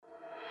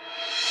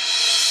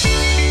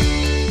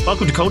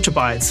Welcome to Culture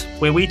Bites,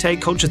 where we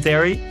take culture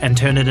theory and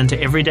turn it into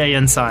everyday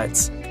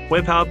insights.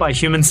 We're powered by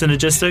Human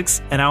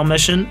Synergistics, and our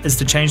mission is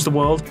to change the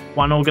world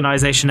one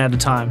organization at a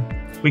time.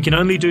 We can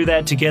only do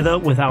that together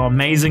with our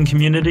amazing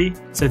community,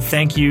 so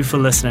thank you for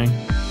listening.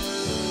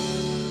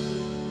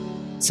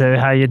 So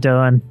how you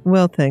doing?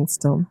 Well, thanks,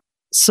 Tom.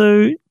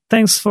 So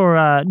thanks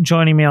for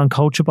joining me on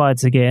Culture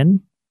Bites again.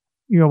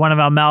 You're one of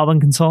our Melbourne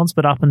consultants,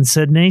 but up in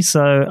Sydney,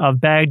 so I've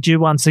bagged you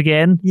once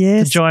again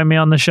to join me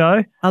on the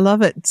show. I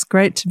love it. It's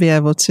great to be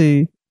able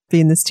to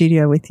be in the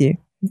studio with you.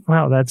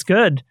 Wow, that's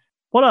good.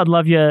 What I'd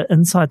love your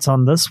insights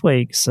on this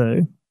week,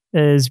 Sue,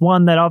 is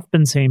one that I've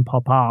been seeing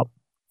pop up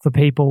for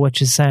people,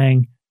 which is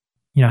saying,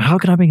 you know, how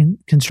can I be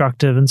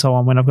constructive and so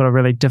on when I've got a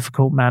really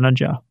difficult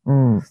manager?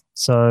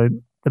 So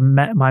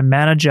my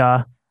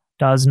manager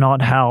does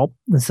not help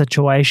the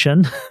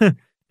situation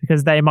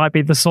because they might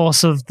be the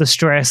source of the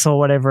stress or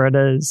whatever it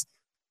is.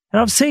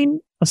 And I've seen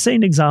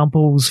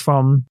examples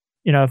from,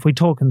 you know, if we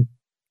talk in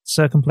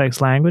circumplex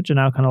language and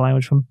our kind of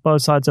language, from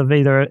both sides of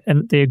either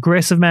the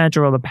aggressive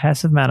manager or the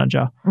passive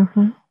manager.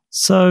 Mm-hmm.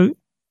 So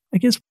I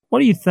guess, what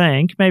do you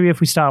think? Maybe if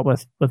we start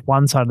with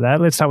one side of that,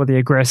 let's start with the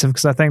aggressive,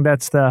 because I think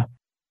that's the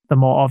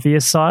more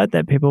obvious side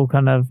that people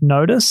kind of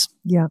notice.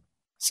 Yeah.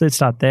 So let's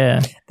start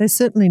there. They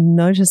certainly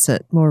notice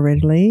it more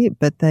readily,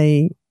 but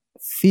they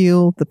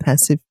feel the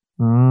passive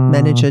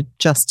manager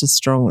just as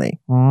strongly.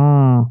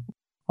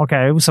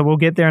 Okay, so we'll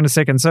get there in a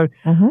second. So,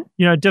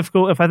 you know,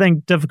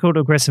 difficult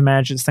aggressive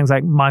managers, things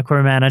like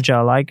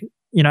micromanager, like,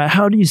 you know,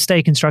 how do you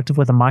stay constructive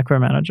with a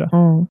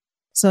micromanager?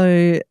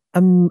 So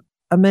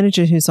a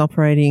manager who's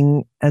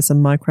operating as a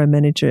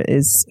micromanager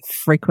is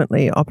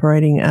frequently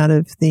operating out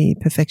of the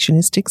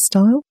perfectionistic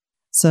style.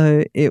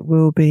 So it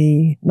will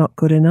be not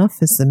good enough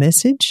as the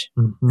message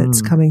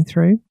that's coming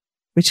through,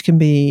 which can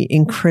be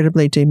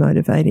incredibly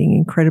demotivating,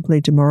 incredibly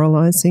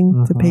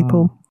demoralizing for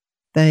people.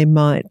 They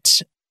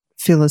might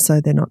feel as though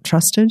they're not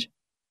trusted.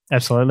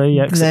 Absolutely,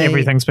 yeah, because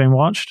everything's being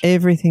watched.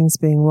 Everything's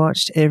being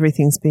watched,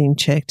 everything's being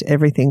checked,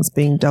 everything's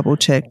being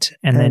double-checked.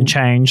 And then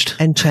changed.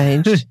 And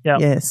changed,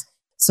 yes.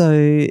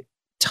 So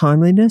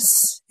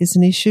timeliness is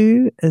an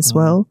issue as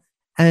well.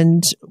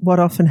 And what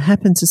often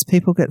happens is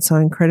people get so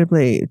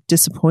incredibly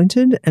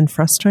disappointed and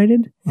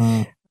frustrated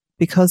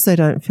because they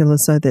don't feel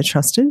as though they're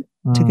trusted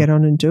to get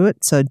on and do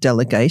it. So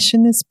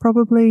delegation is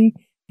probably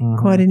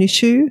quite an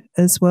issue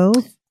as well.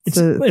 It's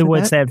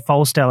that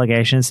false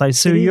delegation. It's like,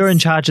 Sue, you're in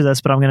charge of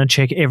this, but I'm going to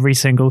check every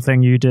single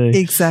thing you do.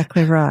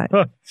 Exactly right.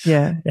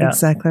 Yeah,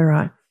 exactly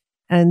right.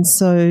 And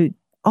so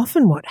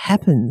often what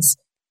happens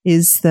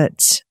is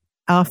that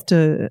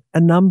after a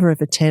number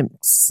of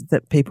attempts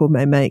that people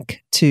may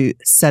make to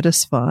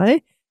satisfy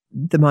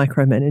the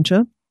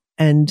micromanager,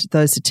 and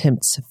those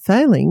attempts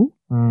failing,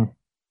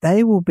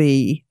 they will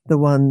be the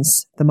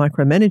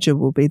micromanager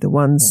will be the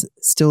ones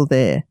still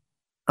there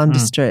under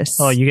stress.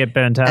 Oh, you get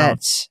burnt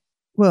out.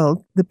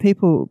 Well, the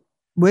people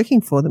working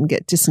for them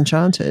get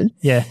disenchanted.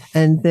 Yeah.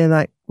 And they're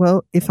like,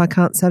 well, if I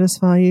can't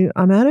satisfy you,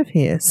 I'm out of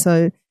here.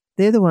 So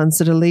they're the ones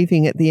that are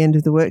leaving at the end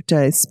of the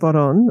workday spot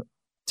on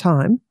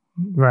time.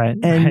 Right.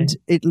 And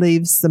it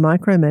leaves the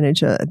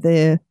micromanager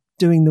there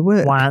doing the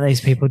work. Why aren't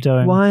these people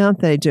Why aren't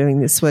they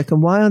doing this work?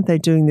 And why aren't they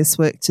doing this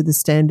work to the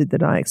standard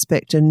that I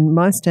expect? And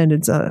my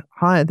standards are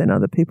higher than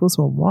other people's.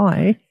 Well,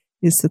 why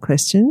is the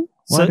question?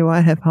 Why do I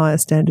have higher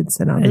standards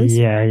than others?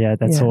 Yeah.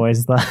 That's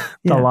always the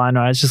line,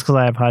 right? It's just because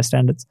I have high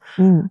standards.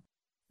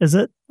 Is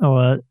it?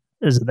 Or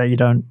is it that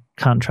you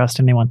can't trust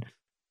anyone?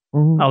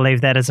 I'll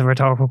leave that as a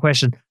rhetorical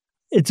question.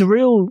 It's a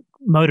real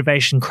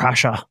motivation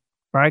crusher,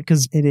 right?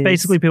 Because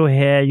basically people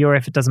hear your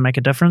effort doesn't make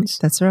a difference.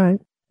 That's right.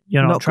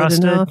 You're not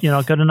trusted. You're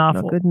not good enough.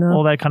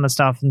 All that kind of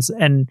stuff.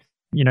 And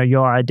you know,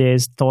 your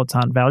ideas, thoughts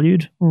aren't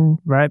valued,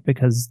 right?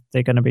 Because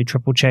they're going to be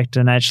triple checked.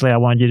 And actually, I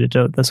want you to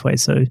do it this way.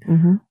 So,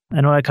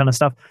 and all that kind of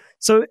stuff.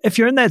 So if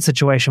you're in that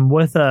situation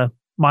with a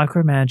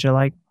micromanager,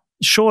 like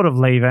short of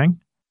leaving,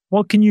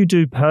 what can you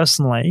do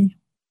personally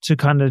to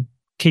kind of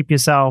keep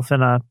yourself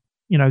in a,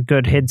 you know,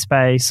 good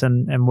headspace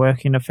and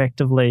working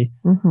effectively?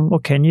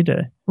 What can you do?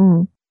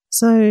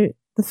 So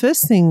the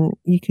first thing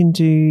you can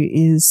do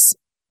is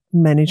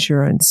manage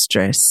your own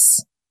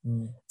stress.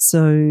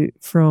 So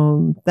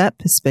from that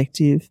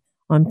perspective,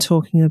 I'm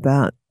talking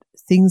about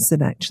things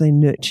that actually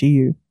nurture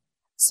you.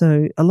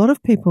 So a lot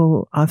of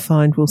people I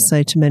find will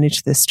say to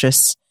manage their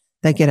stress,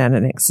 they get out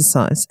and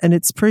exercise, and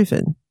it's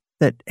proven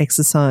that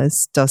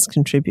exercise does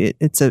contribute.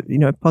 It's a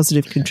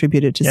positive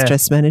contributor to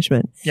stress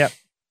management. Yep.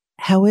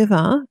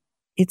 However,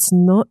 it's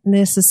not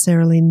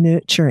necessarily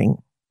nurturing.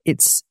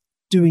 It's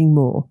doing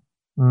more.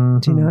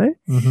 Do you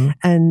know?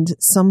 And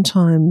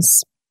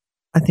sometimes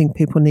I think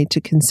people need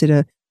to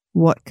consider,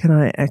 what can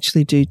I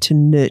actually do to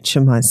nurture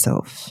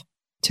myself,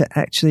 to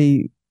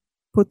actually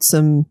put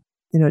some,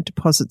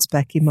 deposits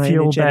back in my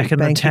fuel back in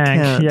the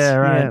tank. Account. Yeah,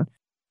 right. Yeah.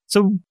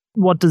 So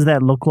what does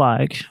that look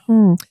like?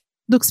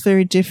 Looks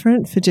very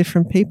different for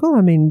different people.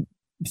 I mean,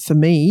 for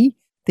me,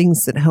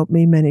 things that help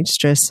me manage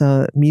stress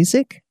are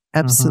music,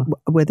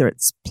 whether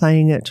it's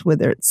playing it,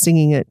 whether it's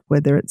singing it,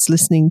 whether it's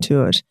listening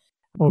to it.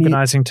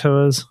 Organising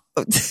tours.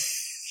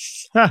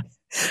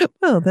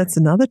 Well, that's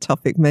another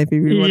topic maybe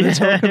we want to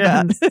talk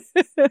about.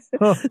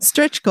 Oh.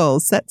 Stretch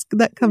goals.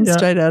 That comes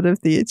straight out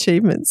of the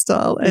achievement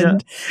style,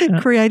 and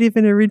creative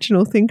and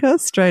original thinker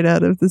straight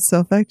out of the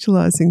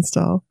self-actualizing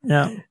style.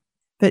 Yeah.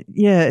 But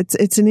yeah,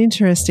 it's an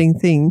interesting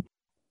thing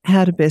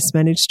how to best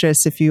manage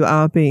stress if you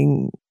are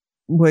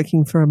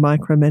working for a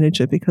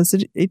micromanager, because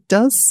it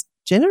does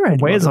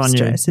generate a lot of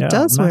stress. It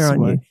does wear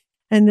on you.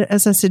 And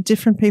as I said,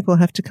 different people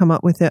have to come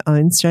up with their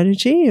own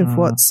strategy of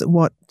what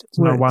works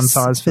not one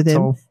size for fits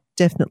them. all.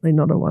 Definitely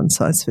not a one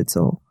size fits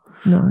all.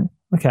 No.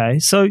 Okay.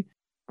 So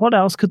what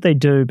else could they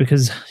do?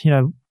 Because,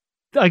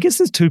 I guess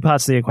there's two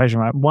parts of the equation,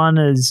 right? One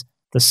is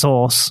the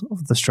source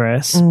of the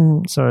stress.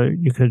 So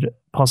you could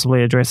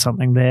possibly address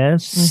something there.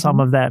 Some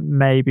of that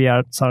may be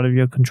outside of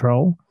your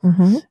control.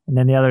 And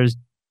then the other is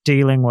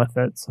dealing with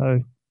it. So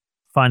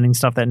finding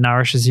stuff that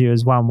nourishes you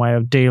is one way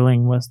of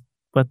dealing with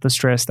the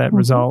stress that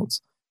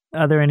results.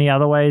 Are there any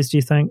other ways, do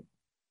you think?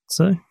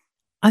 So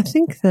I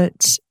think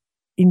that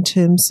in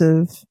terms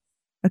of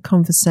a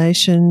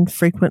conversation,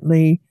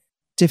 frequently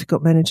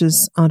difficult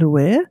managers aren't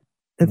aware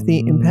of the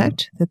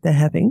impact that they're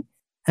having.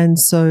 And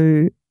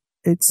so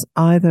it's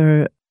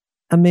either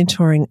a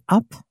mentoring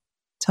up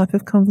type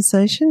of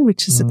conversation,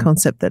 which is a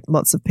concept that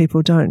lots of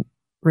people don't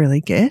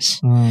really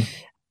get.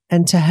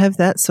 And to have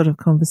that sort of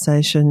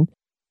conversation,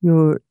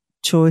 your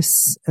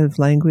choice of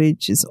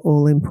language is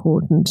all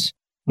important.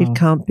 It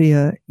can't be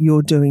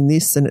you're doing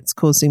this and it's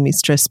causing me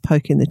stress,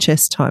 poke in the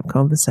chest type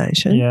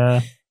conversation.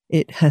 Yeah.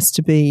 It has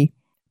to be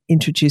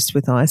introduced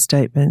with I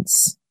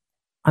statements.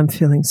 I'm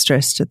feeling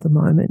stressed at the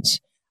moment.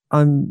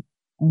 I'm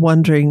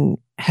wondering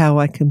how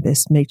I can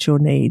best meet your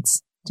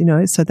needs.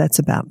 So that's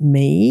about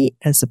me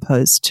as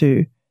opposed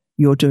to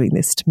you're doing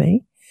this to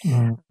me.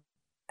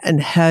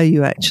 And how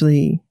you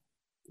actually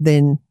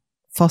then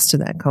foster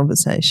that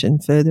conversation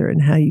further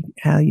and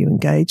how you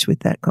engage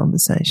with that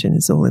conversation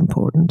is all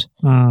important,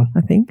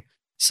 I think.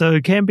 So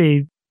it can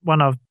be,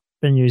 one I've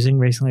been using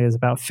recently is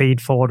about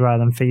feed forward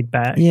rather than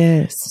feedback.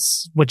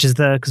 Yes. Which is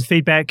because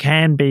feedback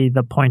can be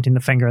the pointing the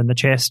finger in the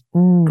chest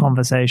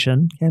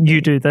conversation. You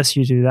do this,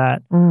 you do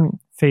that.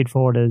 Feed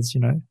forward is,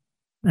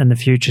 in the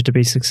future to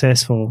be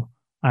successful,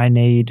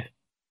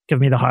 give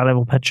me the high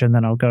level picture and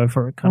then I'll go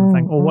for it kind of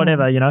thing, or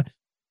whatever,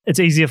 It's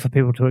easier for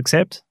people to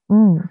accept.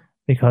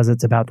 Because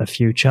it's about the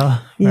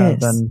future rather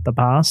than the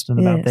past and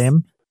about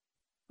them.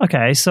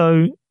 Okay,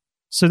 so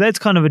that's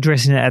kind of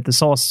addressing it at the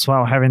source as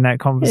well, having that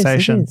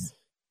conversation. Yes, it is.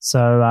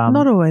 So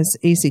not always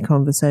easy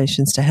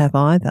conversations to have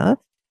either.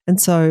 And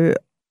so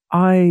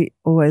I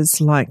always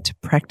like to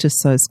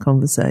practice those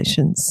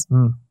conversations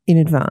in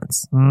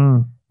advance.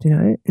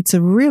 It's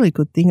a really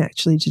good thing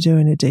actually to do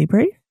in a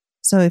debrief.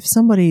 So if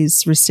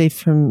somebody's received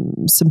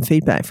some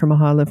feedback from a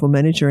high-level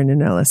manager in an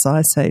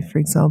LSI, say, for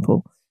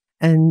example,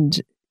 and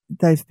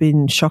they've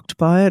been shocked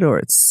by it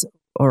or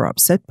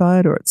upset by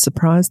it or it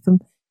surprised them,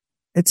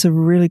 it's a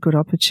really good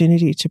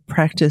opportunity to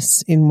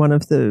practice in one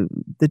of the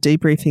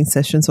debriefing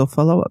sessions or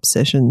follow-up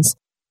sessions.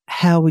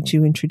 How would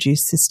you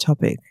introduce this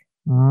topic?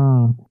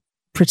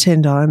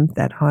 Pretend I'm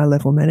that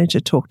high-level manager,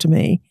 talk to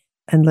me,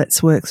 and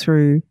let's work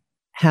through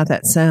how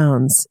that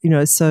sounds.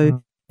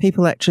 So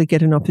people actually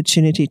get an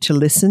opportunity to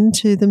listen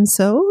to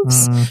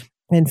themselves.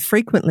 And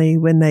frequently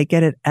when they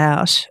get it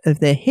out of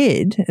their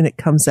head and it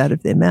comes out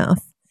of their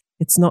mouth,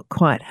 it's not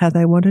quite how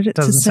they wanted it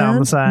to sound. Doesn't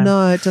sound the same.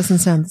 No, it doesn't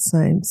sound the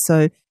same.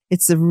 So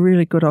it's a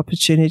really good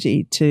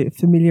opportunity to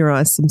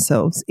familiarize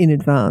themselves in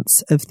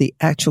advance of the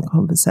actual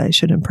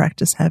conversation and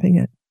practice having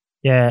it.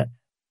 Yeah.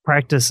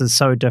 Practice is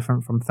so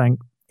different from thinking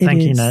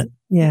it.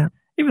 Yeah.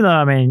 Even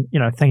though,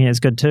 thinking is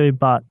good too,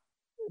 but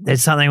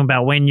there's something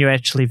about when you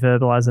actually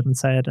verbalize it and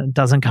say it, and it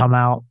doesn't come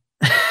out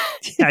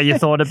how you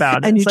thought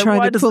about it. And you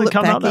try to pull it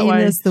back in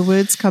as the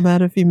words come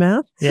out of your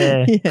mouth.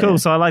 Yeah. Cool.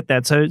 So I like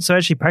that. So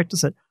actually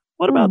practice it.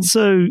 What about,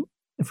 so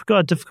if we've got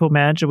a difficult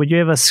manager, would you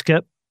ever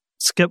skip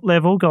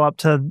level, go up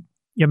to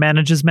your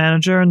manager's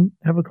manager and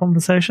have a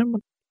conversation?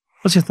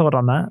 What's your thought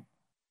on that?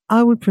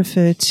 I would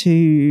prefer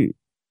to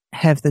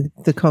have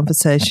the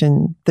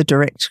conversation, the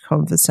direct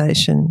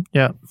conversation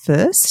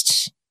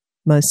first,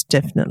 most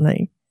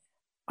definitely.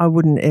 I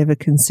wouldn't ever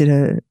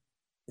consider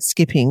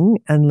skipping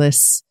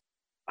unless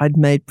I'd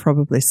made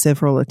probably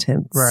several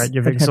attempts. Right,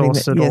 you've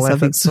exhausted all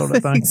efforts sort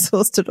of thing.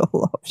 Exhausted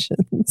all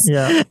options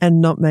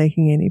and not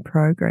making any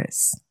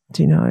progress,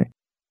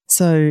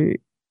 So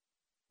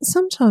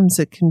sometimes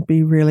it can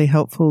be really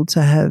helpful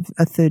to have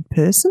a third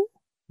person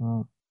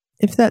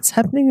if that's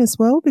happening as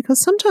well,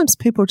 because sometimes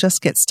people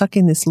just get stuck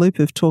in this loop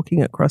of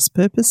talking at cross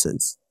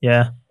purposes.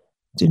 Yeah.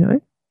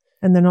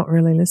 And they're not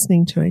really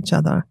listening to each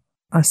other,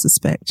 I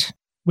suspect.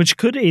 Which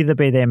could either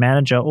be their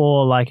manager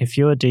or, like, if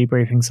you're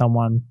debriefing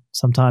someone,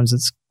 sometimes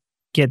it's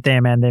get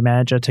them and their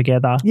manager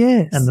together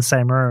in the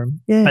same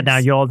room. Yes. But now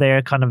you're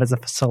there kind of as a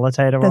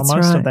facilitator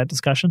of that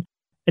discussion.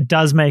 It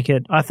does make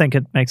it, I think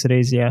it makes it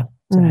easier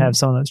to have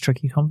some of those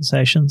tricky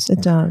conversations.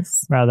 It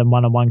does. Rather than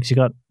one-on-one, because you've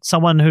got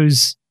someone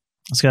who's,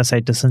 I was going to say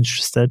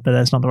disinterested, but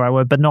that's not the right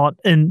word, but they're not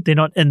in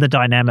the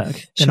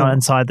dynamic. They're not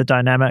inside the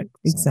dynamic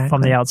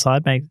from the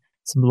outside.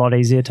 it's a lot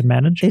easier to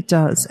manage. It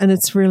does. And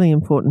it's really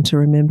important to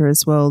remember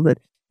as well that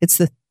it's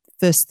the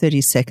first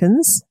 30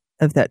 seconds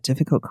of that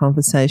difficult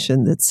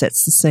conversation that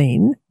sets the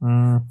scene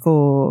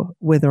for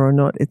whether or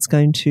not it's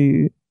going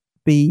to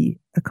be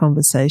a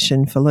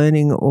conversation for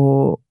learning,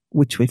 or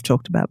which we've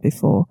talked about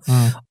before,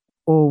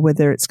 or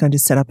whether it's going to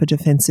set up a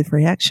defensive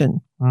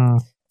reaction.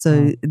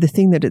 So the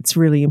thing that it's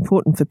really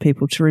important for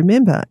people to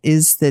remember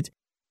is that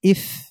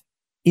if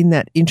in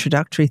that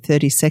introductory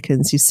 30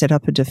 seconds you set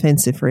up a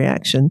defensive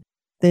reaction,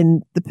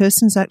 then the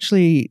person's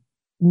actually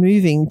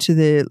moving to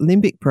the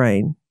limbic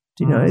brain,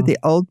 you know, the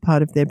old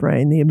part of their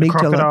brain, the amygdala. The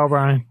crocodile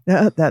brain.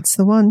 That's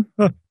the one.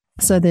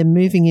 So they're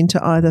moving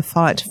into either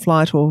fight,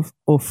 flight,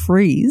 or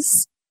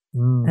freeze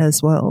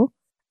as well.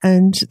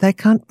 And they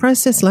can't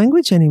process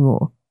language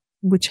anymore,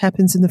 which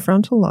happens in the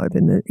frontal lobe,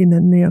 in the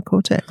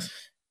neocortex.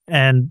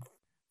 And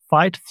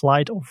fight,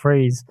 flight, or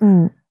freeze.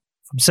 From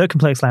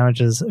circumplex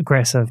languages,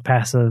 aggressive,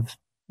 passive,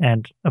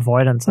 and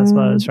avoidance, I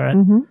suppose, right?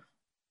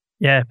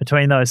 Yeah,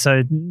 between those.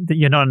 So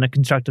you're not in a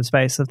constructive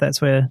space if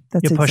that's where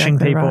you're pushing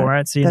exactly people, right.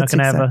 right? So you're not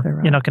going to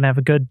you're not going to have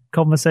a good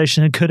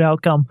conversation, a good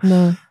outcome.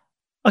 No.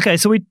 Okay,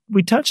 so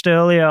we touched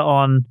earlier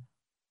on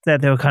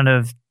that there were kind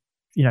of,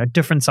 you know,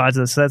 different sides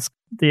of this. So that's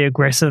the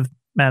aggressive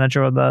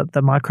manager or the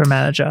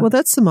micromanager. Well,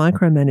 that's the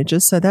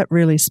micromanager. So that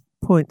really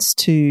points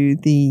to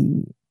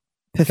the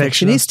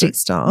perfectionistic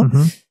style.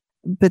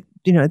 But,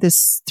 you know,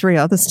 there's 3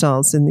 other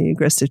styles in the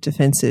aggressive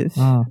defensive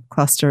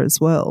cluster as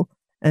well.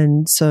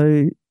 And so,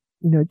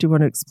 you know, do you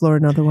want to explore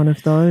another one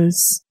of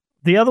those?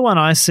 The other one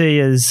I see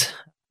is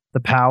the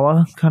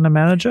power kind of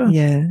manager.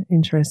 Yeah,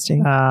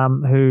 interesting.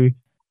 Who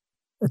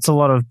it's a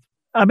lot of,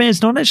 I mean,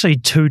 it's not actually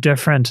too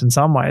different in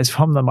some ways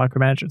from the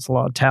micromanager. It's a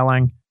lot of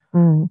telling,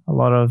 a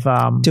lot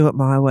of do it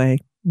my way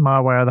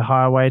or the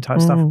highway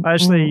type stuff. I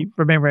actually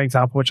remember an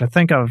example, which I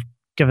think I've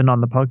given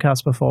on the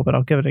podcast before, but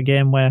I'll give it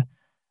again, where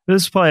it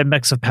was probably a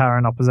mix of power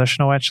and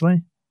oppositional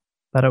actually.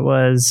 But it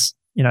was,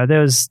 you know,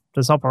 there was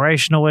this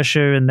operational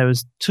issue and there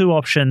was 2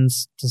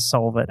 options to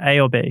solve it, A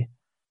or B.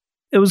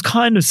 It was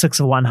kind of 6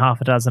 of one,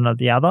 half a dozen of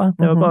the other.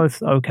 They were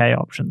both okay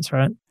options,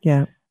 right?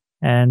 Yeah.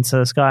 And so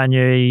this guy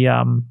knew, you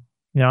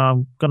know,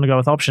 I'm going to go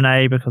with option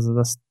A because of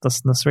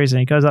this reason.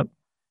 He goes up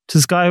to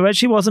this guy who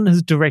actually wasn't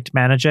his direct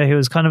manager. He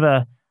was kind of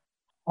a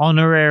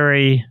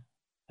honorary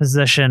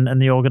position in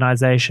the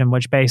organization,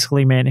 which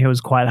basically meant he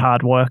was quite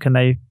hard work and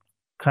they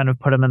kind of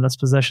put him in this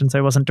position. So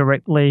he wasn't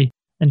directly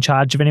in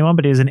charge of anyone,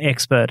 but he was an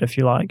expert, if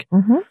you like.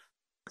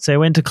 So he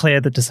went to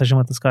clear the decision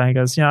with this guy. He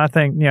goes, you know, I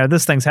think, you know,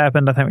 this thing's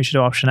happened. I think we should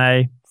do option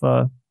A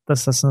for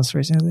this, and this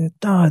reason. Like,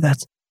 no,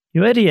 that's,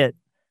 you idiot.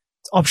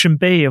 It's option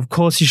B. Of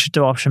course you should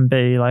do option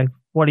B. Like,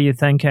 what are you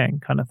thinking?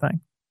 Kind of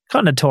thing.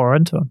 Kind of tore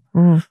into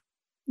him.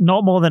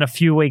 Not more than a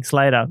few weeks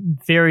later,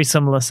 very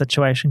similar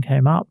situation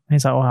came up.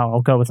 He's like, well,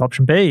 I'll go with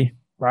option B,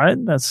 right?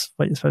 That's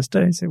what you're supposed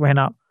to do. So he went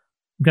up,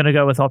 I'm going to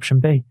go with option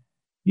B.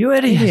 You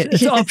idiot.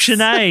 It's option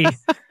A.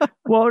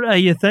 What are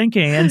you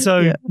thinking? And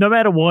so no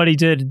matter what he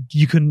did,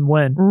 you couldn't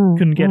win.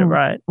 Couldn't get it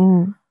right.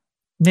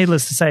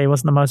 Needless to say, he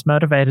wasn't the most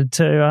motivated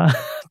to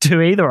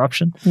do either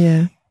option.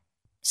 Yeah.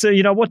 So,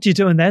 you know, what do you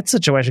do in that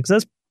situation?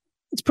 Because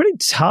it's pretty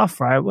tough,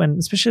 right? When,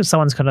 especially if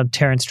someone's kind of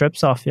tearing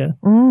strips off you.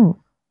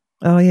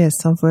 Oh,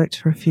 yes. I've worked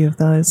for a few of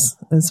those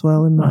as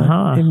well in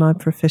my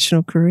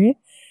professional career.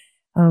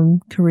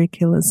 Career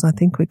killers, I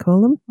think we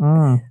call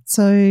them.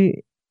 So...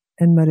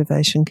 And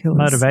motivation killers.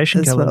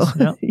 Motivation killers.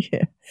 Well.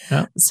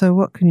 Yeah. So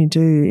what can you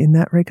do in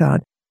that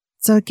regard?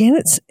 So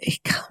again,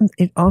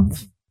 it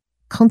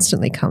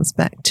constantly comes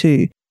back to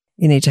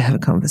you need to have a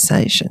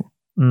conversation.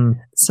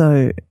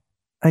 So,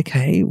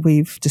 okay,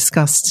 we've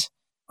discussed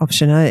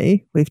option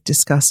A, we've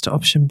discussed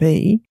option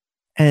B,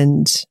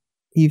 and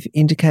you've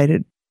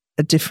indicated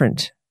a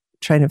different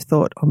train of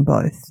thought on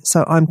both.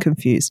 So I'm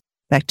confused.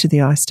 Back to the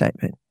I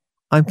statement.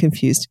 I'm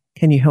confused.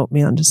 Can you help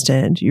me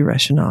understand your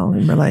rationale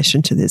in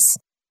relation to this?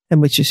 And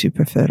which is your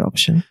preferred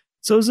option?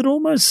 So is it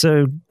almost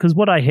so, because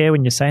what I hear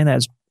when you're saying that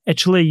is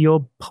actually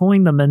you're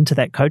pulling them into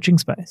that coaching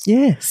space.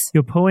 Yes.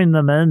 You're pulling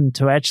them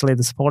into actually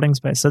the supporting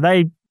space. So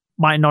they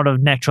might not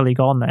have naturally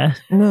gone there.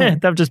 No.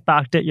 They've just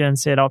barked at you and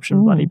said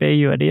option bloody B,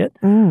 you idiot.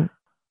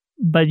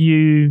 But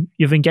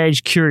you've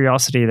engaged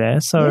curiosity there.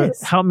 So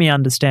help me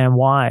understand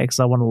why, because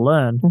I want to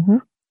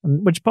learn,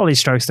 which probably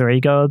strokes their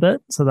ego a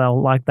bit. So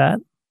they'll like that.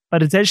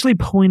 But it's actually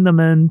pulling them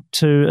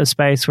into a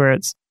space where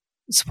it's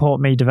support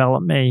me,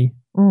 develop me,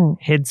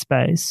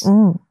 headspace.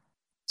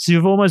 So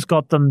you've almost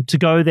got them to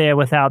go there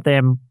without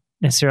them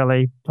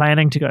necessarily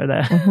planning to go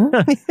there.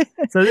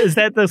 So is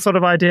that the sort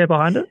of idea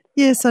behind it?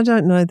 Yes, I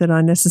don't know that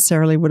I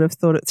necessarily would have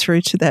thought it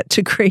through to that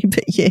degree,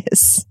 but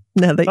yes,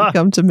 now that you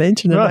come to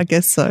mention it, I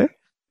guess so.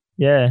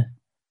 Yeah.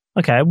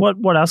 Okay,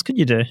 what else could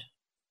you do?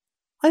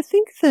 I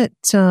think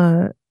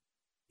that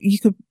you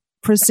could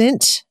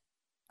present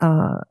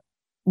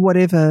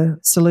whatever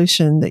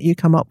solution that you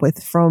come up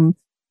with from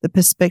the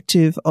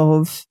perspective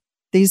of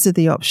these are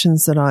the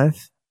options that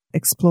I've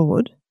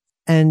explored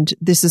and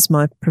this is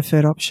my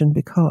preferred option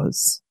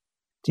because,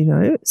 do you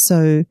know?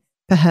 So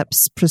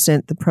perhaps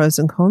present the pros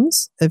and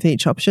cons of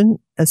each option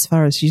as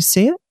far as you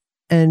see it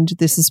and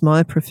this is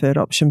my preferred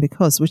option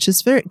because, which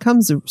is it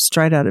comes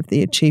straight out of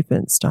the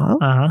achievement style,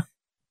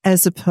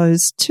 as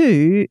opposed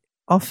to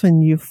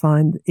often you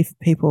find if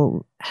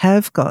people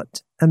have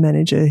got a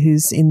manager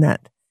who's in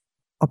that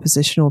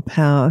oppositional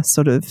power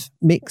sort of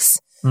mix,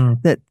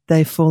 that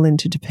they fall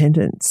into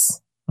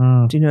dependence.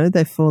 Do you know?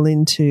 They fall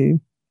into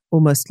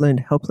almost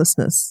learned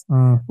helplessness.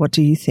 What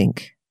do you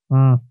think?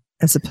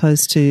 As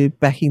opposed to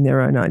backing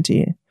their own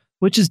idea.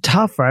 Which is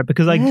tough, right?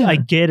 Because I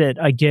get it.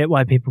 I get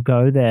why people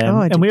go there.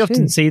 And we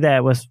often see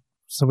that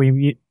so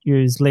we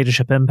use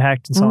leadership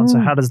impact and so on. So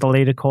how does the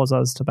leader cause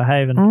us to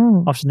behave?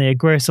 And often the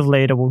aggressive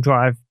leader will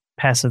drive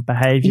passive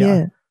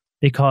behavior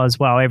because,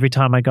 well, every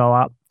time I go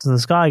up to the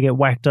sky, I get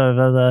whacked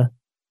over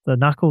the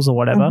knuckles or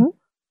whatever.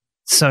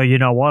 So you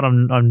know what?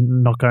 I'm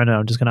not going to.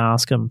 I'm just going to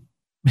ask him,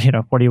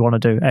 what do you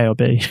want to do, A or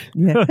B?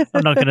 Yeah.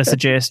 I'm not going to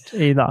suggest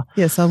either.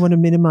 Yes, I want to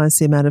minimize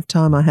the amount of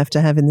time I have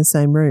to have in the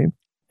same room.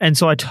 And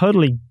so I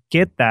totally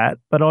get that,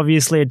 but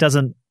obviously it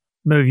doesn't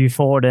move you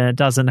forward and it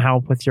doesn't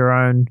help with your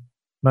own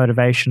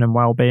motivation and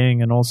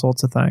well-being and all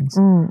sorts of things.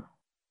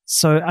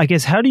 So I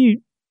guess how do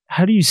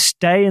you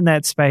stay in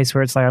that space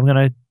where it's like, I'm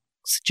going to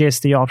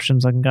suggest the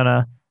options, I'm going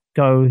to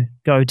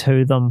go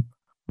to them,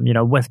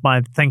 with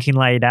my thinking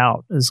laid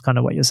out is kind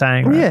of what you're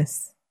saying, right?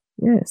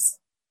 Yes.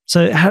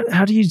 So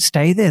how do you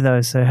stay there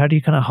though? So how do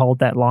you kind of hold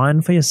that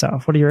line for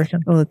yourself? What do you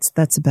reckon? Well,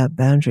 that's about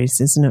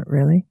boundaries, isn't it,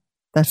 really?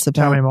 That's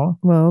about, tell me more.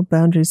 Well,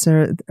 boundaries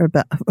are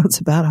about, it's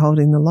about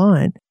holding the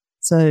line.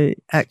 So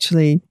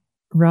actually,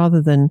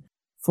 rather than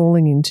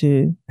falling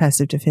into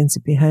passive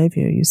defensive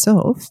behavior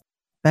yourself,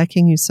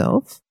 backing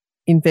yourself,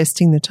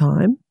 investing the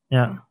time,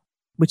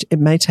 which it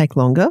may take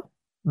longer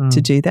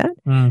to do that,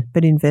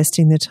 but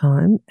investing the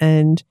time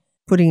and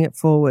putting it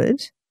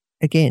forward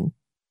again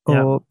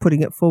or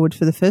putting it forward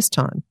for the first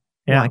time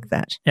like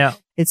that. Yeah.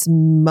 It's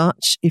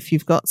much, if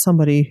you've got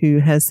somebody who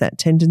has that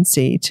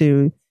tendency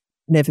to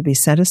never be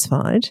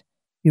satisfied,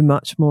 you're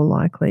much more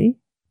likely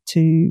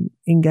to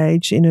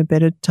engage in a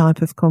better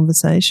type of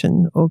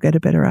conversation or get a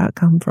better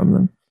outcome from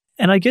them.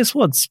 And I guess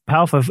what's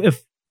powerful,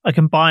 if I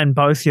combine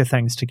both your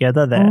things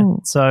together there,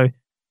 so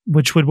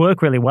which would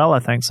work really well, I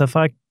think. So if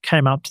I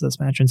came up to this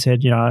manager and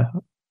said,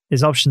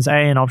 there's options A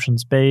and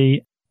options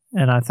B,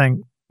 and I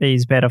think B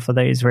is better for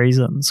these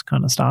reasons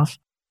kind of stuff.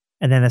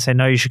 And then they say,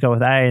 no, you should go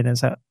with A. And they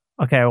say,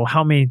 okay, well,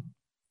 help me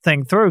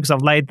think through because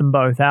I've laid them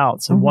both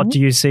out. So what do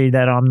you see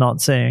that I'm not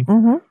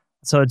seeing?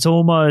 So it's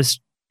almost,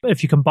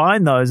 if you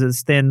combine those,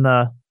 it's then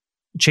the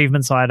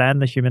achievement side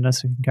and the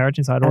humanistic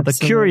encouraging side, or the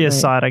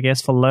curious side, I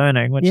guess, for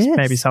learning, which is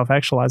maybe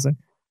self-actualizing.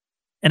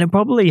 And it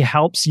probably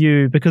helps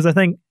you because I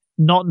think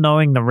not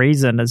knowing the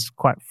reason is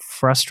quite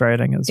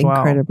frustrating as well.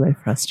 Incredibly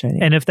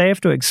frustrating. And if they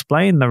have to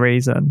explain the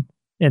reason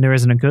and there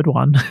isn't a good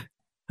one,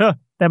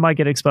 they might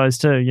get exposed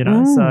too,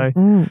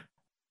 So,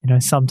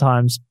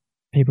 sometimes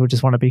people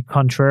just want to be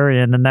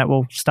contrarian and that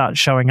will start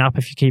showing up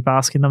if you keep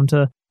asking them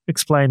to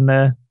explain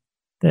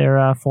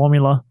their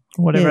formula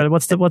or whatever. Yeah.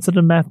 What's it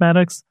in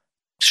mathematics?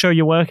 Show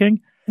you're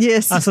working?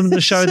 Yes. Ask them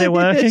to show they're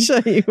working.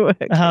 Show you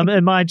working.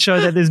 It might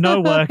show that there's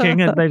no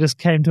working and they just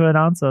came to an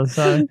answer.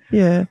 So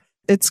yeah,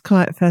 it's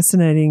quite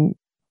fascinating.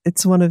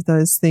 It's one of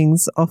those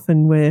things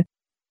often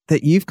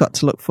that you've got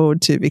to look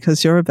forward to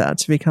because you're about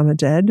to become a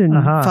dad and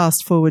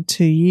fast forward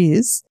 2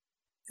 years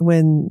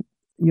when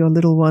your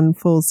little one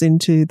falls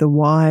into the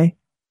why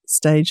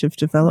stage of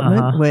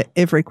development where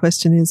every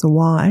question is a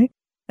why.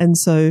 And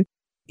so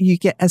you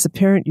get, as a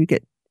parent, you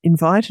get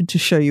invited to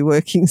show your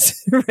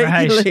workings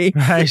regularly,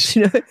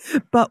 right.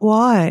 But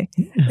why?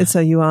 And so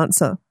you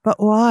answer, but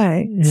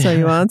why? So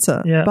you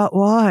answer, but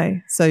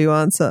why? So you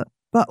answer,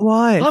 but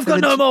why? I've got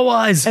no more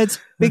whys. It's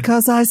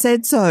because I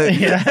said so.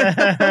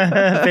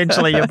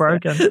 Eventually you're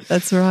broken.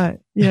 That's right.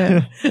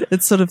 Yeah.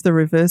 It's sort of the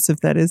reverse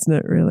of that, isn't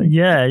it, really?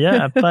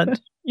 Yeah. But,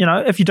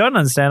 if you don't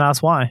understand,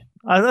 ask why.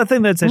 I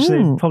think that's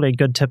actually probably a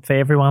good tip for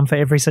everyone for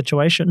every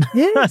situation.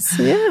 Yes,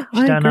 yeah. If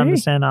you don't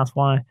understand, ask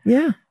why.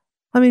 Yeah.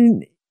 I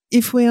mean,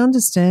 if we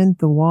understand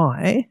the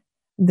why,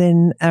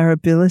 then our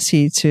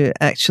ability to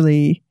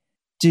actually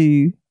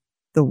do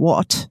the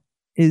what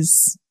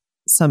is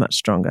so much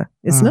stronger,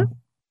 isn't it?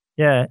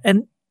 Yeah.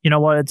 And you know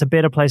what? It's a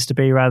better place to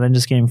be rather than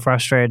just getting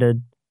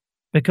frustrated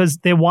because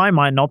their why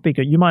might not be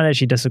good. You might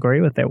actually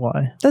disagree with their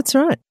why. That's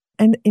right.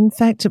 And in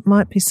fact, it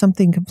might be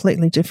something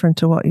completely different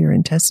to what you're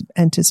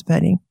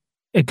anticipating.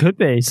 It could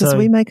be. Because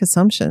we make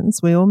assumptions.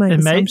 We all make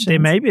assumptions. There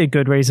may be a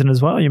good reason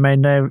as well. You may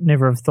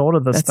never have thought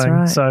of this thing.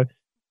 Right. So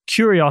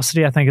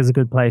curiosity, I think, is a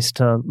good place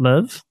to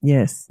live.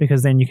 Yes.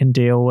 Because then you can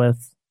deal with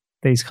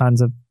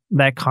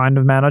that kind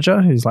of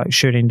manager who's like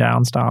shooting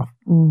down stuff.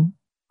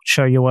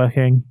 Show you're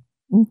working.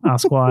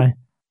 Ask why.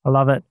 I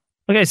love it.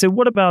 Okay, so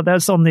what about,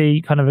 that's on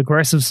the kind of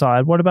aggressive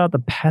side. What about the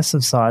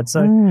passive side?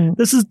 So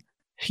this is,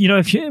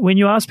 when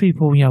you ask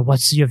people,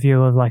 what's your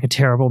view of like a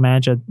terrible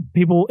manager,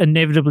 people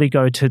inevitably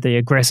go to the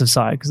aggressive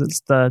side because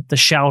it's the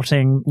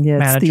shouting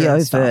manager.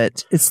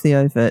 It's the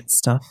overt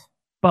stuff.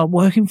 But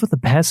working for the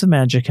passive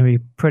manager can be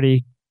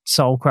pretty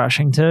soul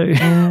crushing too,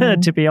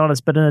 to be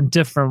honest, but in a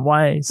different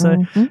way. So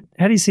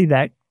how do you see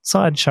that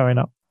side showing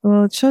up?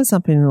 Well, it shows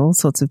up in all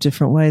sorts of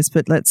different ways,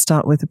 but let's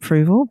start with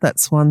approval.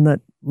 That's one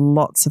that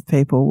lots of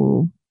people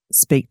will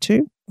speak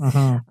to.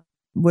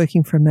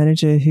 Working for a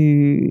manager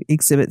who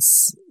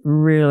exhibits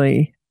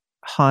really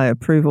high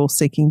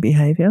approval-seeking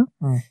behaviour.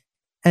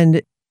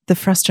 And the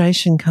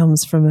frustration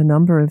comes from a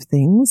number of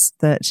things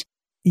that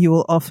you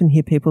will often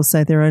hear people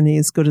say they're only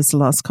as good as the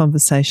last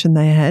conversation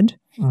they had.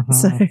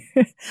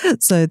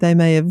 So they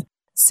may have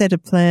set a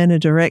plan, a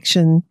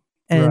direction,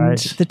 and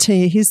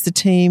here's the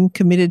team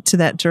committed to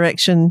that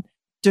direction,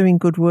 doing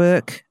good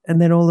work,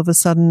 and then all of a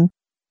sudden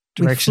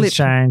direction's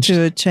changed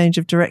to a change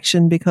of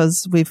direction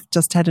because we've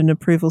just had an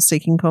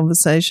approval-seeking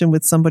conversation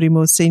with somebody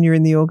more senior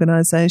in the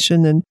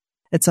organisation, and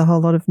it's a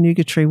whole lot of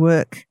nugatory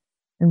work.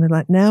 And we're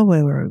like, now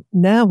where are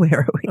we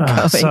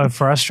going? So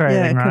frustrating,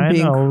 yeah, it right? Can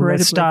be incredibly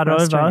let's start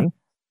frustrating. over.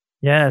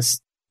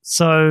 Yes.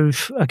 So,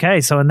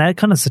 okay. So in that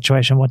kind of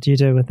situation, what do you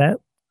do with that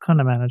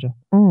kind of manager?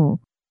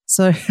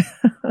 So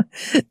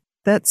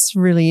that's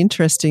really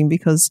interesting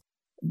because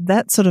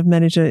that sort of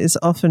manager is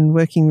often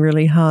working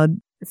really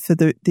hard for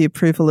the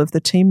approval of the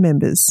team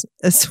members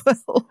as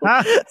well.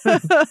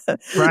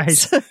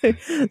 Right.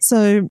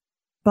 So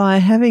by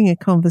having a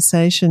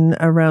conversation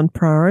around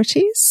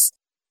priorities,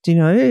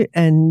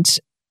 and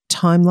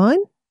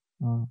timeline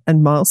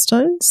and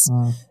milestones,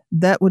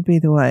 that would be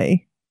the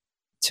way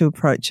to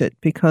approach it.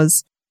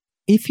 Because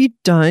if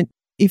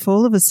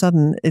all of a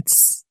sudden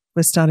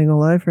we're starting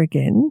all over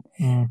again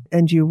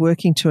and you're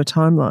working to a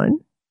timeline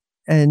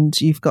and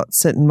you've got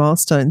certain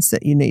milestones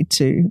that you need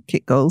to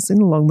kick goals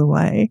in along the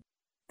way,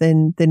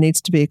 then there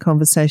needs to be a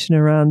conversation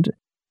around,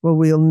 well,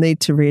 we'll need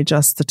to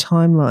readjust the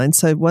timeline.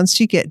 So once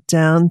you get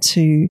down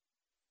to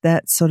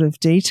that sort of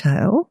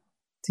detail,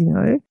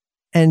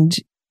 and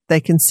they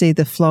can see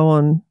the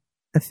flow-on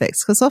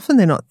effects, because often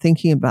they're not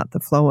thinking about the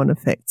flow-on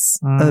effects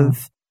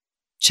of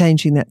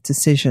changing that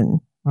decision,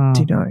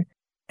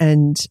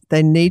 and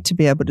they need to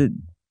be able to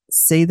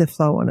see the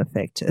flow-on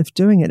effect of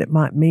doing it. It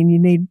might mean you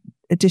need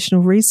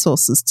additional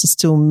resources to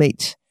still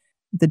meet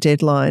the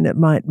deadline. It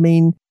might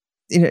mean,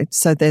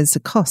 so there's a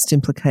cost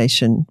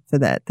implication for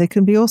that. There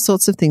can be all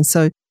sorts of things.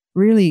 So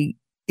really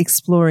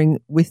exploring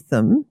with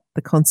them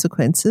the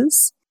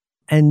consequences,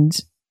 and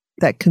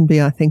that can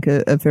be, I think,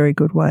 a very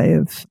good way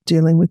of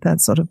dealing with that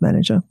sort of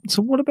manager.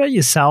 So what about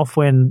yourself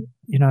when,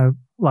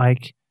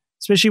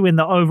 especially when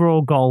the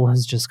overall goal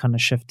has just kind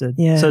of shifted?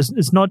 Yeah. So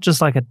it's not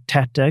just like a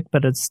tactic,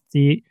 but it's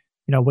we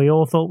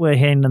all thought we were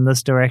heading in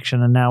this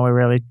direction and now we're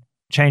really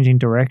changing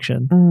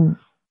direction.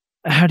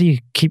 How do you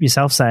keep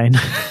yourself sane?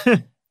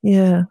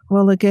 Yeah.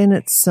 Well, again,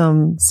 it's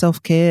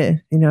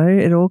self-care.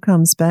 It all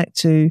comes back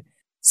to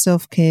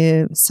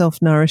self-care,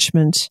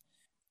 self-nourishment,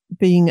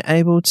 being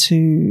able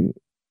to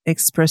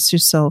express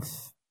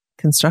yourself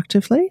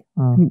constructively,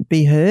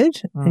 be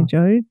heard,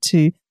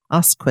 to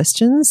ask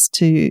questions,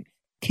 to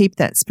keep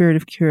that spirit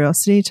of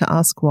curiosity, to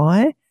ask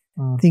why,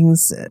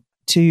 things,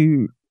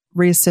 to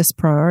reassess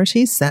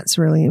priorities. That's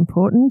really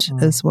important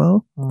as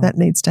well. That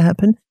needs to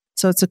happen.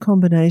 So it's a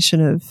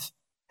combination of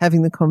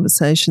having the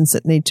conversations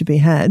that need to be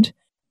had,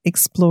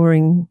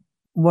 exploring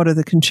what are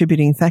the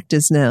contributing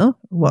factors now,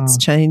 what's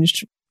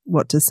changed,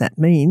 what does that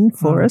mean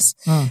for us,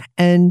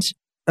 and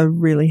a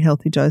really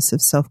healthy dose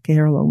of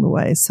self-care along the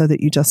way so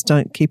that you just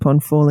don't keep on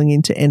falling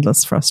into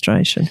endless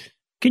frustration.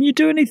 Can you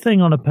do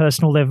anything on a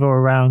personal level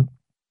around,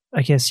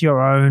 I guess,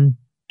 your own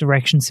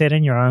direction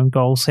setting, your own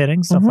goal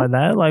setting, stuff like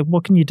that? Like,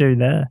 what can you do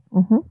there?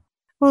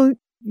 Well,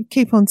 you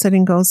keep on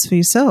setting goals for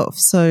yourself.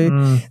 So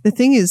the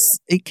thing is,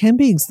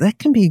 that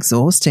can be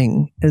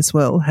exhausting as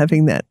well,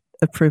 having that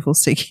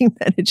approval-seeking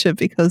manager,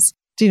 because,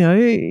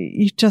 there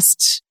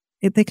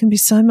can be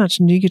so much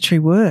nugatory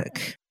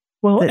work.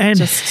 Well, and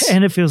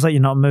it feels like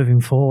you're not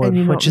moving forward,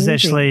 which is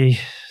actually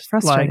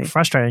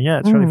frustrating. Yeah,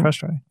 it's really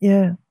frustrating.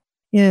 Yeah.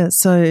 Yeah.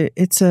 So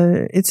it's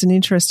an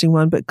interesting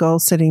one, but goal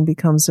setting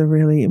becomes a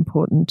really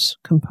important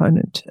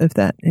component of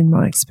that in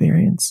my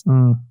experience.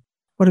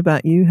 What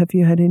about you? Have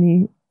you had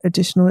any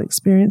additional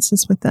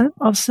experiences with that?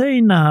 I've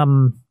seen,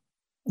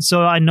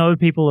 so I know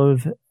people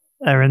who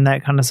are in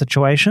that kind of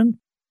situation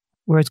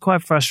where it's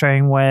quite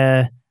frustrating,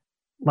 where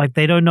like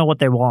they don't know what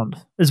they want,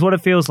 is what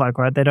it feels like,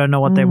 right? They don't know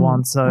what they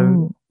want.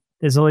 So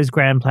there's all these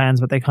grand plans,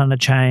 but they kind of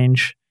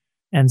change.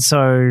 And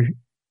so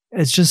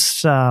it's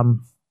just, I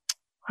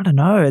don't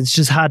know, it's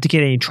just hard to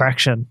get any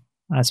traction,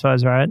 I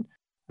suppose, right?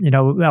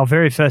 Our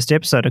very first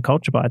episode of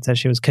Culture Bites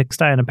actually was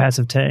kickstaying a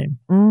passive team,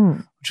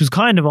 which was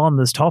kind of on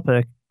this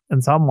topic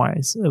in some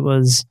ways. It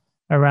was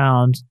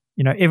around,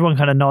 everyone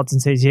kind of nods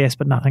and says yes,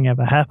 but nothing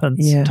ever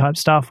happens type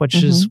stuff,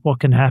 which is what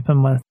can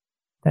happen with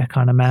that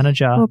kind of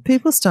manager. Well,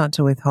 people start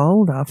to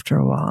withhold after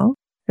a while.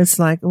 It's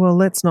like, well,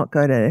 let's not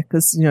go there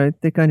because,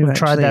 they're going to We've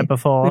tried that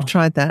before. We've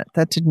tried that.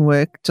 That didn't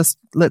work. Just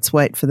let's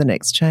wait for the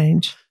next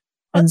change.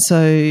 And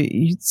so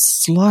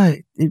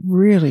it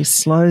really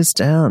slows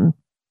down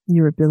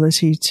your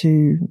ability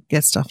to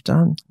get stuff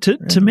done.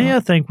 To me,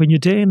 I think when you're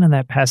dealing in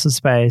that passive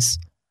space,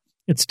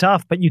 it's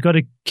tough, but you've got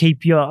to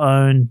keep your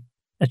own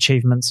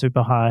achievement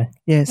super high.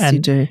 Yes, you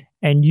do.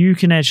 and you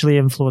can actually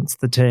influence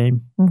the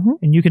team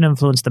and you can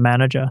influence the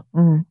manager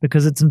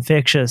because it's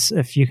infectious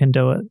if you can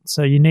do it.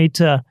 So you need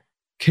to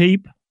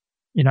keep,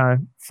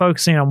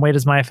 focusing on where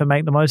does my effort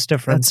make the most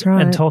difference. That's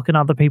right. And talking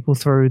other people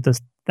through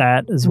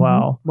that as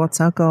well.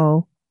 What's our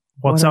goal?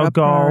 What's our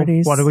goal?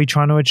 Priorities? What are we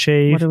trying to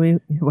achieve?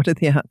 What are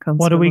the outcomes?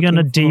 What are we going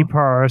to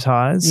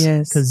deprioritize?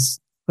 Yes.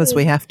 Because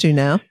we have to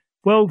now.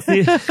 Well,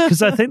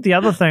 because I think the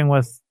other thing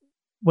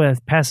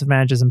with passive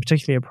managers and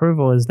particularly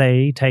approval is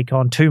they take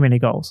on too many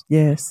goals.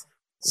 Yes.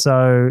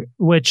 So,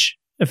 which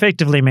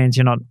effectively means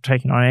you're not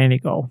taking on any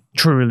goal,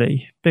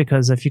 truly,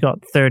 because if you got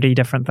 30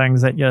 different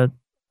things that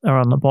are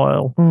on the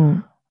boil.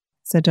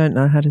 So they don't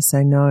know how to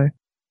say no.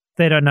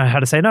 They don't know how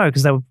to say no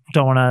because they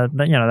don't want to,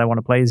 they want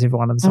to please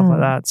everyone and stuff like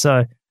that.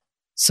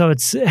 So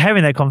it's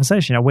having that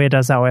conversation, where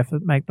does our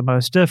effort make the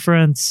most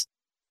difference?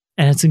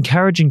 And it's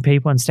encouraging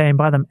people and staying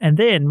by them. And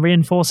then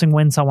reinforcing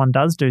when someone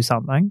does do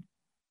something,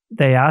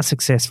 they are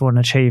successful in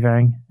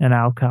achieving an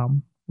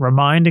outcome,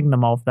 reminding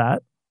them of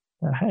that.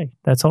 Hey,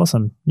 that's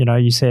awesome.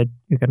 You said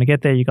you're going to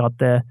get there, you got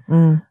there.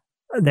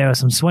 There were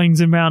some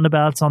swings and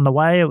roundabouts on the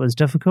way. It was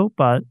difficult,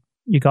 but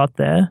you got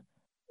there,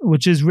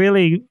 which is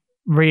really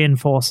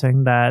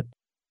reinforcing that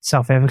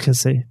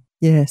self-efficacy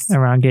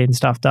around getting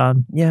stuff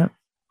done. Yeah.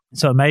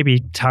 So it may be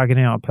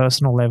targeting on a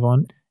personal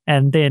level.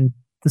 And then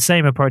the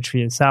same approach for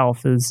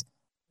yourself is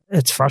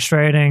it's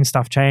frustrating,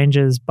 stuff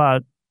changes,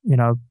 but,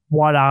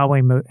 what are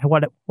we,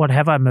 what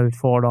have I moved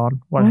forward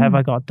on? What have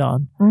I got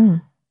done?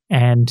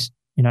 And,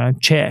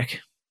 check,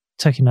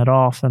 ticking it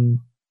off and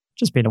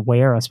just being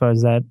aware, I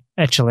suppose, that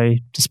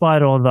actually,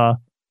 despite all the,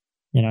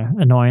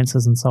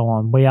 annoyances and so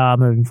on, we are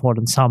moving forward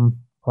in some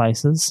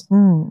places,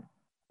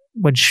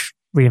 which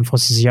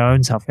reinforces your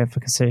own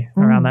self-efficacy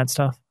around that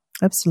stuff.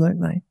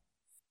 Absolutely.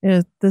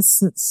 Yeah,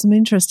 there's some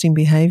interesting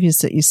behaviours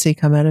that you see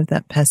come out of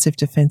that passive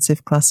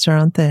defensive cluster,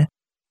 aren't there?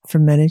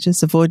 From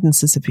managers,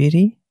 avoidance is a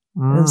beauty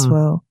as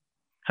well.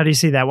 How do you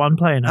see that one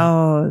playing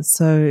out?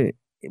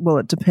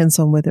 It depends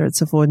on whether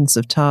it's avoidance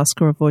of task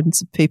or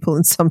avoidance of people,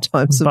 and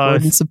sometimes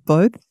avoidance of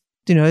both.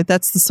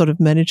 That's the sort of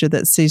manager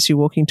that sees you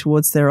walking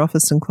towards their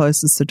office and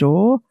closes the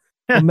door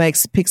or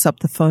picks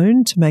up the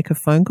phone to make a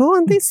phone call.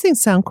 And these things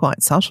sound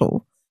quite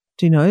subtle,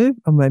 or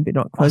maybe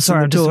not closing the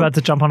door. I'm just about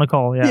to jump on a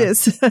call. Yeah.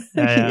 Yes.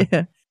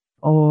 Yeah.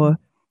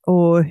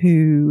 Or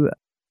who,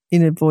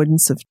 in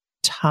avoidance of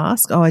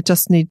task, I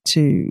just need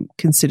to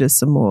consider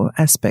some more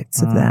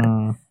aspects of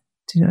that.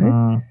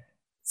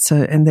 So,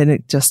 and then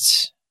it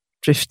just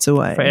drifts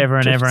away. Forever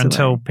and ever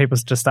until people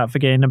just start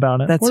forgetting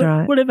about it. That's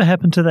right. Whatever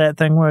happened to that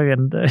thing we're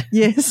going to do?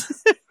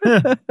 Yes.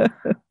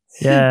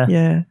 Yeah.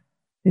 Yeah.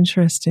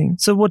 Interesting.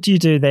 So what do you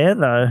do there,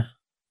 though?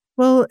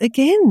 Well,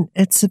 again,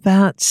 it's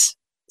about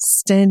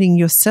standing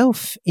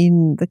yourself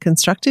in the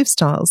constructive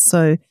styles.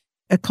 So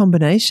a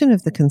combination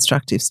of the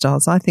constructive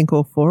styles, I think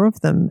all four of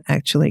them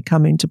actually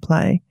come into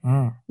play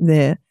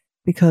there,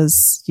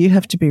 because you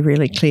have to be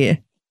really clear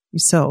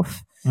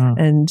yourself.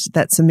 And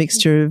that's a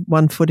mixture of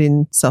one foot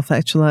in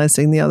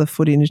self-actualizing, the other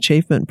foot in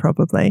achievement,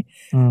 probably.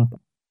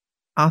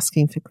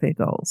 Asking for clear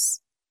goals,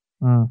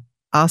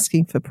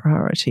 asking for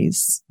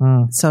priorities.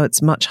 So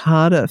it's much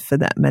harder for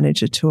that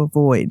manager to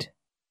avoid,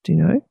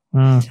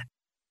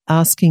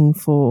 asking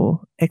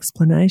for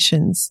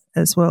explanations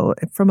as well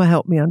from a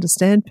help me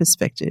understand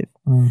perspective,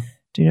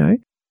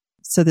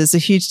 So there's a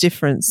huge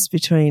difference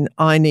between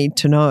I need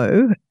to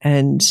know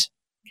and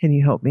can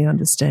you help me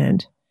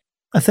understand?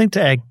 I think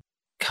to add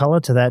colour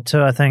to that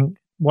too, I think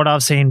what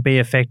I've seen be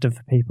effective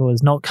for people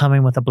is not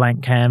coming with a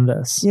blank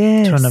canvas to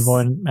an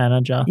avoidant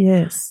manager.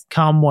 Yes.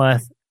 Come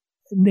with,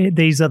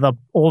 these are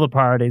all the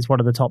priorities, what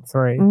are the top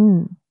three?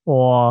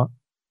 Or,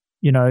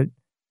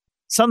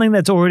 something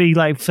that's already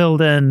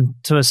filled in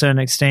to a certain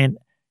extent.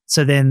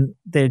 So then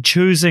they're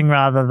choosing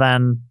rather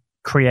than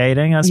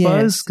creating, I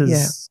suppose,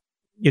 because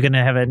you're going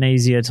to have an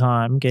easier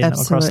time getting them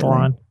across the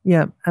line.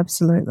 Yeah,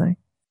 absolutely.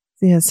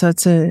 Yeah, so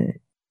it's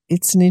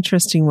an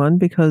interesting one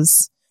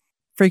because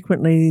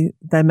frequently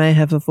they may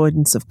have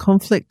avoidance of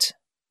conflict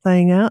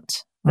playing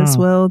out as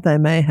well. They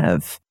may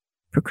have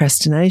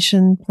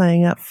procrastination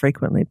playing out.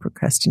 Frequently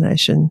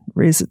procrastination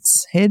rears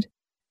its head.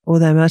 Or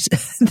they might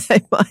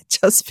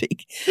just be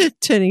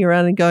turning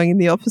around and going in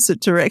the opposite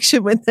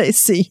direction when they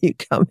see you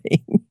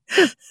coming.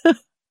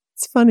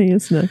 It's funny,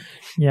 isn't it?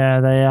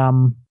 Yeah, they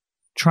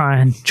try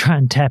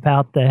and tap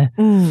out there.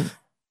 All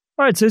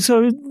right,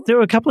 so there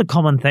are a couple of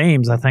common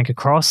themes, I think,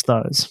 across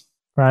those,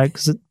 right?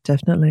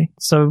 Definitely.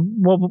 So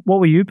what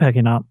were you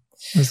picking up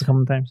as the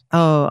common themes?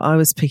 Oh, I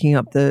was picking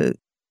up the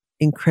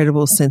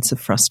incredible sense of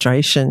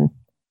frustration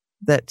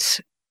that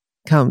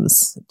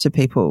comes to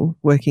people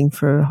working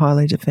for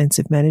highly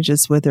defensive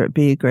managers, whether it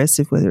be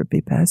aggressive, whether it be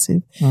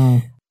passive.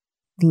 The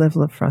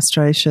level of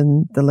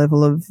frustration, the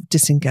level of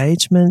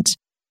disengagement,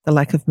 the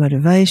lack of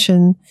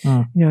motivation,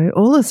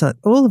 all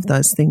of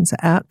those things are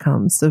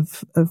outcomes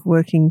of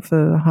working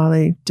for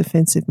highly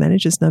defensive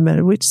managers, no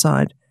matter which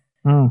side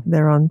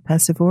they're on,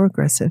 passive or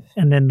aggressive.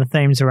 And then the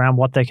themes around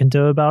what they can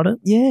do about it?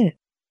 Yeah.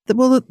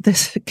 Well,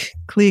 there's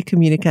clear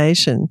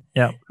communication,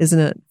 isn't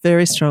it?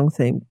 Very strong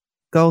theme.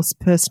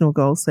 personal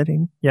goal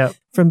setting. Yeah.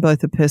 From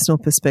both a personal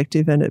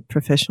perspective and a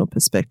professional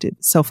perspective,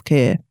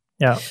 self-care.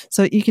 Yeah.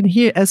 So you can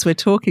hear as we're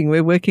talking,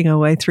 we're working our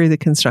way through the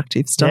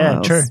constructive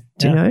styles. Yeah, true.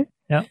 Do you know?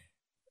 Yeah.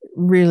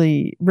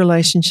 Really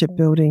relationship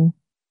building,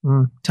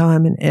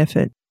 time and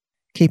effort,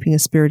 keeping a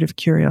spirit of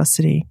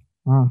curiosity,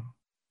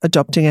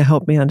 adopting a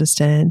help me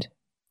understand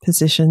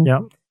position.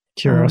 Yep.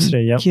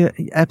 Curiosity,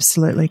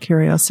 Absolutely,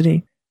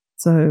 curiosity.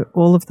 So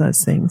all of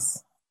those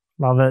things.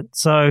 Love it.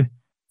 So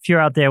if you're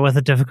out there with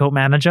a difficult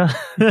manager,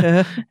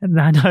 and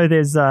I know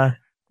there's a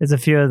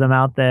few of them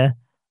out there,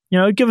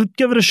 give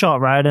it a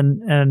shot, right?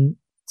 And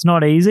it's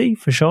not easy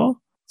for sure,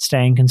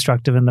 staying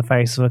constructive in the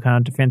face of a kind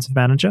of defensive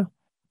manager,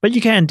 but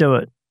you can do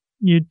it.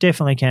 You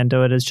definitely can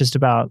do it. It's just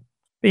about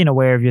being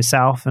aware of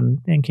yourself and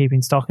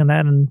keeping stock in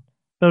that and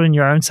building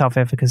your own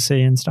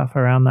self-efficacy and stuff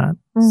around that.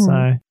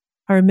 So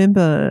I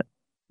remember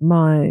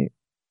my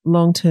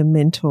long-term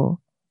mentor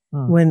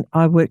when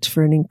I worked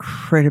for an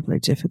incredibly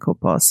difficult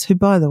boss who,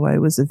 by the way,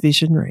 was a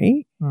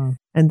visionary.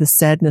 And the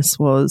sadness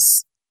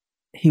was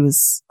he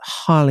was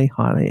highly,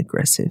 highly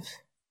aggressive,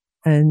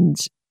 and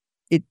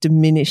it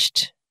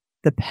diminished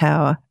the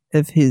power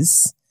of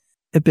his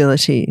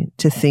ability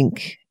to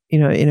think,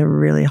 in a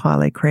really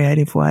highly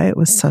creative way. It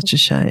was such a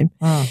shame.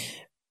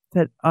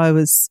 But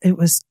it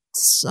was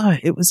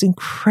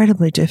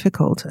incredibly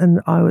difficult.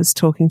 And I was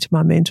talking to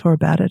my mentor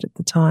about it at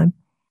the time.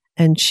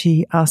 And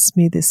she asked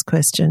me this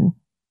question.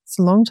 It's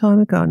a long time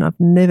ago and I've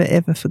never,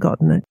 ever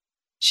forgotten it.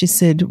 She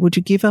said, would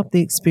you give up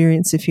the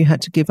experience if you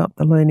had to give up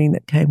the learning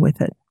that came with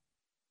it?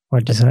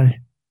 What did you say?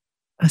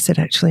 I said,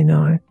 actually,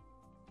 no,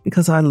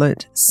 because I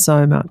learnt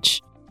so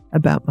much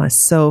about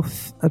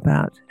myself,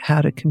 about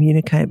how to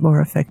communicate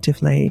more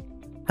effectively,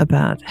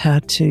 about how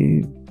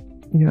to,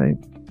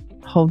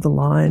 hold the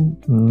line,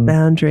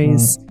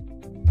 boundaries,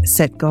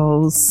 set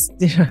goals,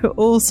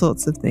 all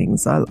sorts of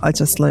things. I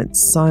just learnt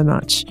so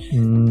much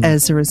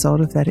as a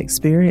result of that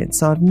experience.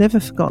 So I've never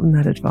forgotten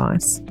that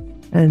advice.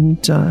 And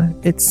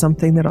it's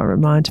something that I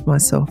remind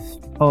myself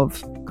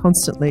of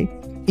constantly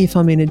if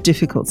I'm in a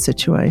difficult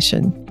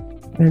situation.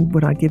 And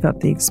would I give up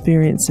the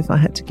experience if I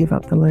had to give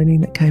up the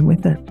learning that came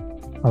with it?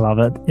 I love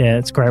it. Yeah,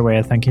 it's a great way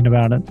of thinking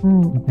about it.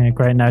 Yeah,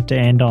 great note to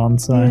end on.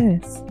 So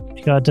yes. If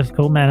you got a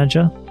difficult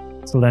manager,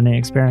 it's a learning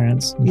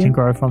experience. You can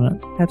grow from it.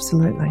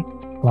 Absolutely.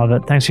 Love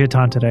it. Thanks for your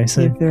time today,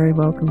 Sue. You're very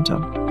welcome,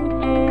 Tom.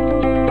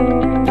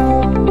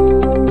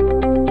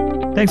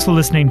 Thanks for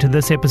listening to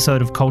this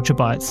episode of Culture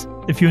Bites.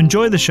 If you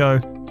enjoy the show,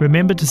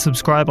 remember to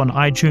subscribe on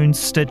iTunes,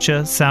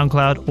 Stitcher,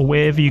 SoundCloud, or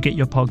wherever you get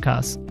your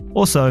podcasts.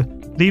 Also,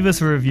 leave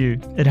us a review.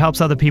 It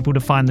helps other people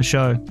to find the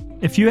show.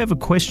 If you have a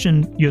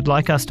question you'd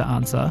like us to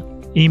answer,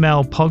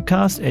 email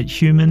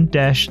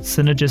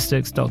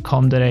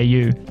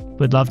podcast@human-synergistics.com.au.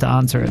 We'd love to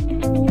answer it.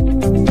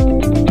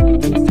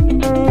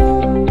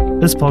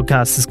 This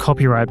podcast is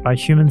copyright by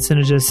Human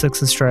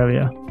Synergistics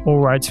Australia. All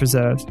rights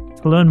reserved.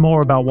 To learn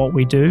more about what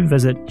we do,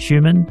 visit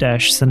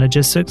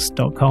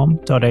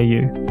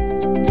human-synergistics.com.au.